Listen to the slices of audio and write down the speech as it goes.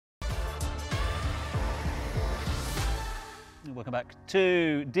Welcome back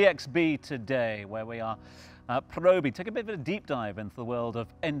to DXB today, where we are probing, take a bit of a deep dive into the world of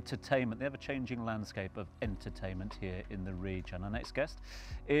entertainment, the ever-changing landscape of entertainment here in the region. Our next guest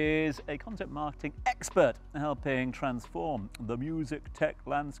is a content marketing expert helping transform the music tech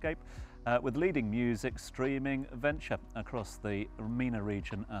landscape with leading music streaming venture across the MENA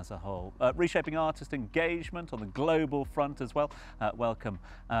region as a whole. Reshaping artist engagement on the global front as well. Welcome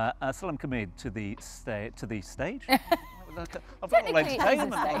Salam Kmeid to the stage. I've got all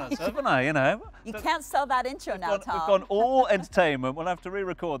entertainment on us, haven't I? You know, you can't sell that intro now, Tom. We've gone all entertainment. We'll have to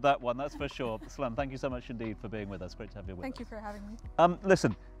re-record that one, that's for sure. Salam, thank you so much indeed for being with us. Great to have you with us. Thank you for having me.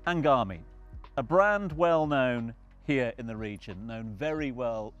 Listen, Anghami, a brand well known here in the region, known very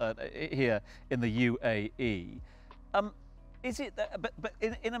well here in the UAE. Is it that, but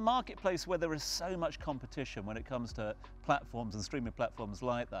in a marketplace where there is so much competition when it comes to platforms and streaming platforms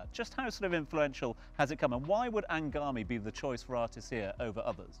like that, just how sort of influential has it come, and why would Anghami be the choice for artists here over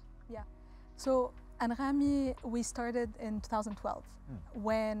others? Yeah, so Anghami, we started in 2012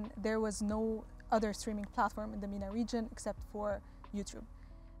 when there was no other streaming platform in the MENA region except for YouTube.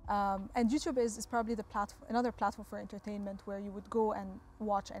 And YouTube is probably the another platform for entertainment where you would go and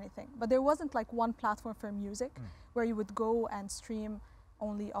watch anything. But there wasn't like one platform for music where you would go and stream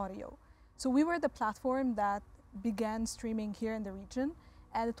only audio. So we were the platform that began streaming here in the region,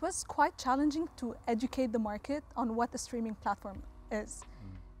 and it was quite challenging to educate the market on what a streaming platform is.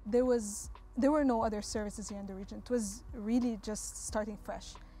 There were no other services here in the region. It was really just starting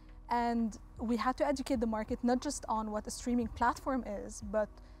fresh. And we had to educate the market not just on what a streaming platform is, but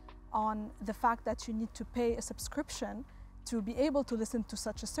on the fact that you need to pay a subscription to be able to listen to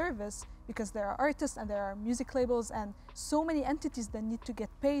such a service, because there are artists and there are music labels and so many entities that need to get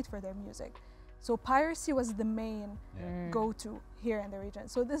paid for their music. So piracy was the main go-to here in the region.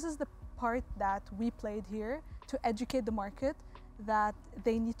 So this is the part that we played here to educate the market that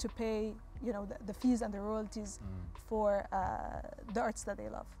they need to pay, you know, the fees and the royalties for the arts that they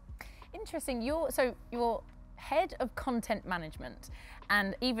love. Interesting. You're head of content management,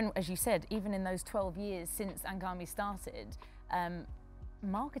 and even as you said, even in those 12 years since Anghami started,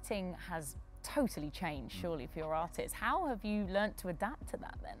 marketing has totally changed surely for your artists. How have you learnt to adapt to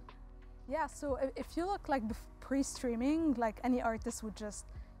that then? Yeah, so if you look like pre-streaming, like any artist would just,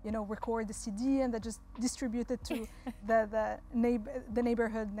 you know, record the CD and then just distribute it to the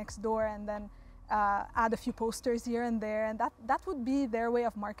neighborhood next door, and then add a few posters here and there, and that would be their way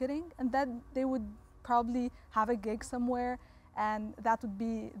of marketing, and then they would probably have a gig somewhere, and that would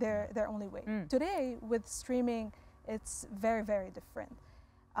be their only way. Today, with streaming, it's very, very different.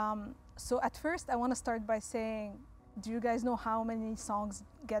 So at first, I want to start by saying, do you guys know how many songs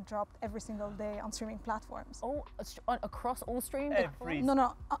get dropped every single day on streaming platforms? Oh, across all streaming platforms?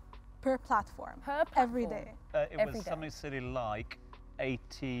 No, per platform. Per platform. Every day. It was something silly like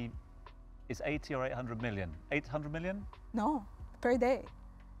 80, is 80 or 800 million? 800 million? No, per day.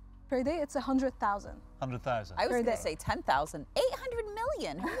 Per day, it's 100,000. 100,000. I was going to say 10,000. 800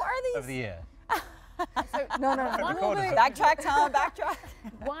 million. Who are these? Over the year. So, no. Backtrack, Tom. Backtrack.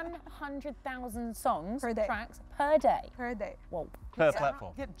 100,000 songs, tracks per day. Per day. Whoa. Per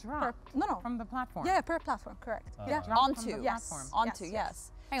platform. Get dropped from the platform. Yeah, per platform. Correct. Yeah. Onto. Yes.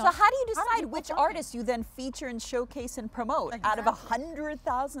 Yes. So how do you decide which artists you then feature and showcase and promote out of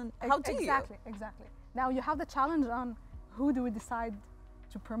 100,000? How do you? Exactly. Now you have the challenge on who do we decide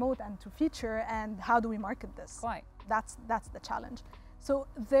to promote and to feature, and how do we market this? Quite. That's the challenge. So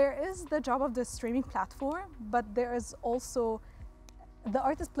there is the job of the streaming platform, but there is also, the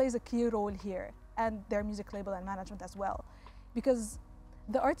artist plays a key role here, and their music label and management as well, because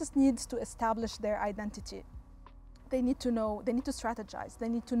the artist needs to establish their identity. They need to know, they need to strategize, they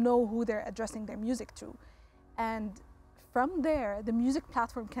need to know who they're addressing their music to. And from there, the music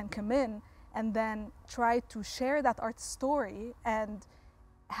platform can come in and then try to share that artist's story and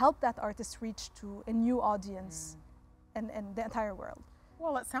help that artist reach to a new audience in the entire world.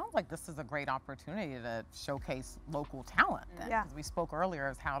 Well, it sounds like this is a great opportunity to showcase local talent. Yeah. As we spoke earlier,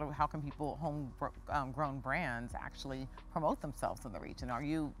 is how can people, homegrown brands, actually promote themselves in the region? Are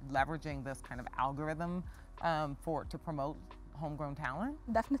you leveraging this kind of algorithm to promote homegrown talent?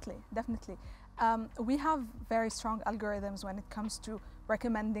 Definitely. We have very strong algorithms when it comes to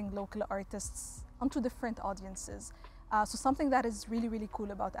recommending local artists onto different audiences. So something that is really, really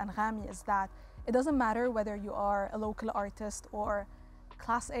cool about Anghami is that it doesn't matter whether you are a local artist or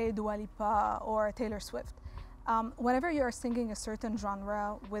Class A Dua Lipa or Taylor Swift. Whenever you are singing a certain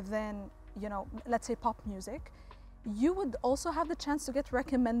genre within, you know, let's say pop music, you would also have the chance to get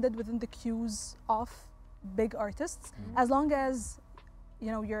recommended within the queues of big artists, as long as,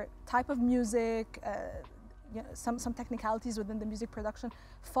 you know, your type of music, some technicalities within the music production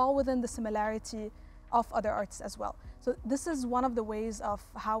fall within the similarity of other artists as well. So this is one of the ways of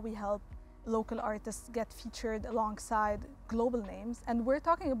how we help local artists get featured alongside global names. And we're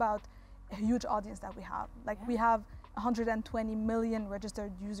talking about a huge audience that we have. Like we have 120 million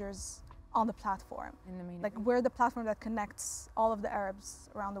registered users on the platform. Like we're the platform that connects all of the Arabs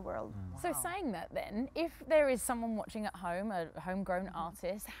around the world. So saying that then, if there is someone watching at home, a homegrown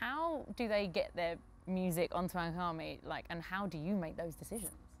artist, how do they get their music onto Anghami? Like, and how do you make those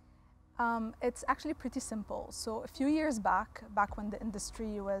decisions? It's actually pretty simple. So a few years back when the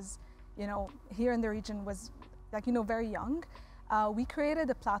industry was, here in the region was like, very young, we created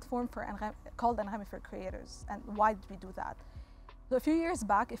a platform called Anghami for Creators. And why did we do that? So a few years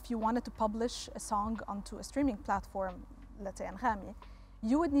back, if you wanted to publish a song onto a streaming platform, let's say Anghami,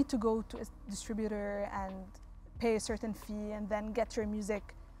 you would need to go to a distributor and pay a certain fee and then get your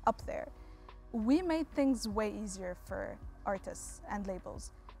music up there. We made things way easier for artists and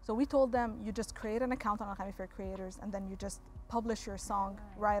labels. So we told them, you just create an account on Anghami for Creators and then you just publish your song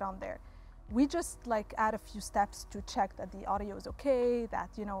right on there. We just add a few steps to check that the audio is okay, that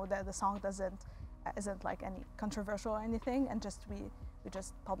that the song isn't like any controversial or anything, and we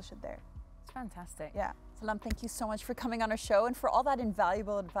just publish it there. It's fantastic. Yeah. Salam, thank you so much for coming on our show and for all that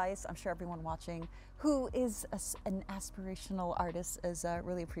invaluable advice. I'm sure everyone watching who is an aspirational artist is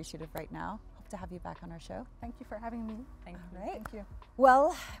really appreciative right now. Hope to have you back on our show. Thank you for having me. Thank you. Right. Thank you.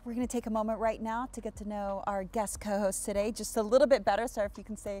 Well, we're going to take a moment right now to get to know our guest co-host today just a little bit better. So if you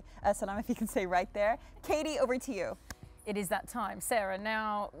can say, Salam, if you can say right there. Katie, over to you. It is that time. Sarah,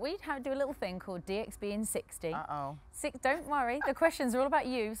 now we do a little thing called DXB in 60. Uh-oh. Don't worry, the questions are all about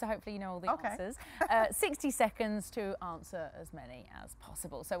you, so hopefully you know all the answers. 60 seconds to answer as many as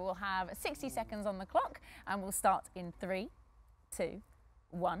possible. So we'll have 60 seconds on the clock and we'll start in 3, 2,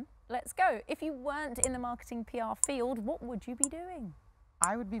 1. Let's go. If you weren't in the marketing PR field, what would you be doing?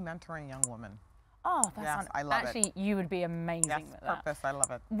 I would be mentoring young women. Oh, that's yes, I love actually, you would be amazing yes, with that. purpose, I love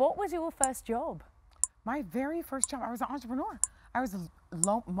it. What was your first job? My very first job, I was an entrepreneur. I was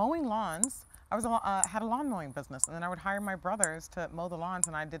mowing lawns. I was had a lawn mowing business, and then I would hire my brothers to mow the lawns,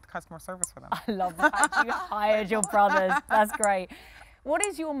 and I did customer service for them. I love that you hired your brothers. That's great. What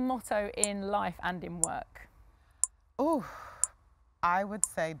is your motto in life and in work? Ooh, I would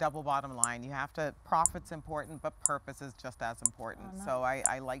say double bottom line. You have to, profit's important, but purpose is just as important. Oh, nice. So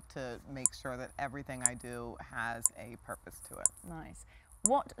I like to make sure that everything I do has a purpose to it. Nice.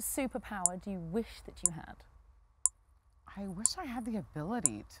 What superpower do you wish that you had? I wish I had the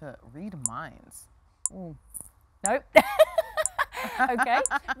ability to read minds. Ooh. Nope. Okay.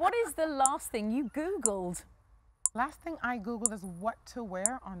 What is the last thing you Googled? Last thing I Googled is what to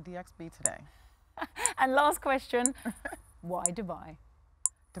wear on DXB today. And last question, why Dubai?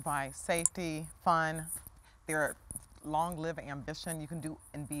 Dubai, safety, fun. Their long-lived ambition. You can do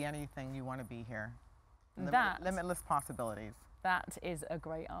and be anything you want to be here. Limitless possibilities. That is a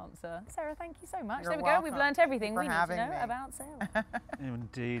great answer. Sarah, thank you so much. You're there we welcome. go. We've learnt everything we need to having know me. about Sarah.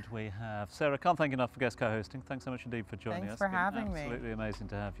 Indeed we have. Sarah, can't thank you enough for guest co-hosting. Thanks so much indeed for joining Thanks us. for It's been having me. absolutely amazing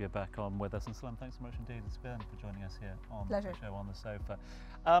to have you back on with us. And Salam, thanks so much indeed as well for joining us here on Pleasure. the show On the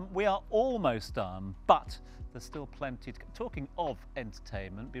Sofa. We are almost done, but there's still plenty to go. Talking of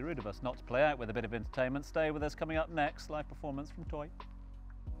entertainment, be rude of us not to play out with a bit of entertainment. Stay with us. Coming up next, live performance from Toy.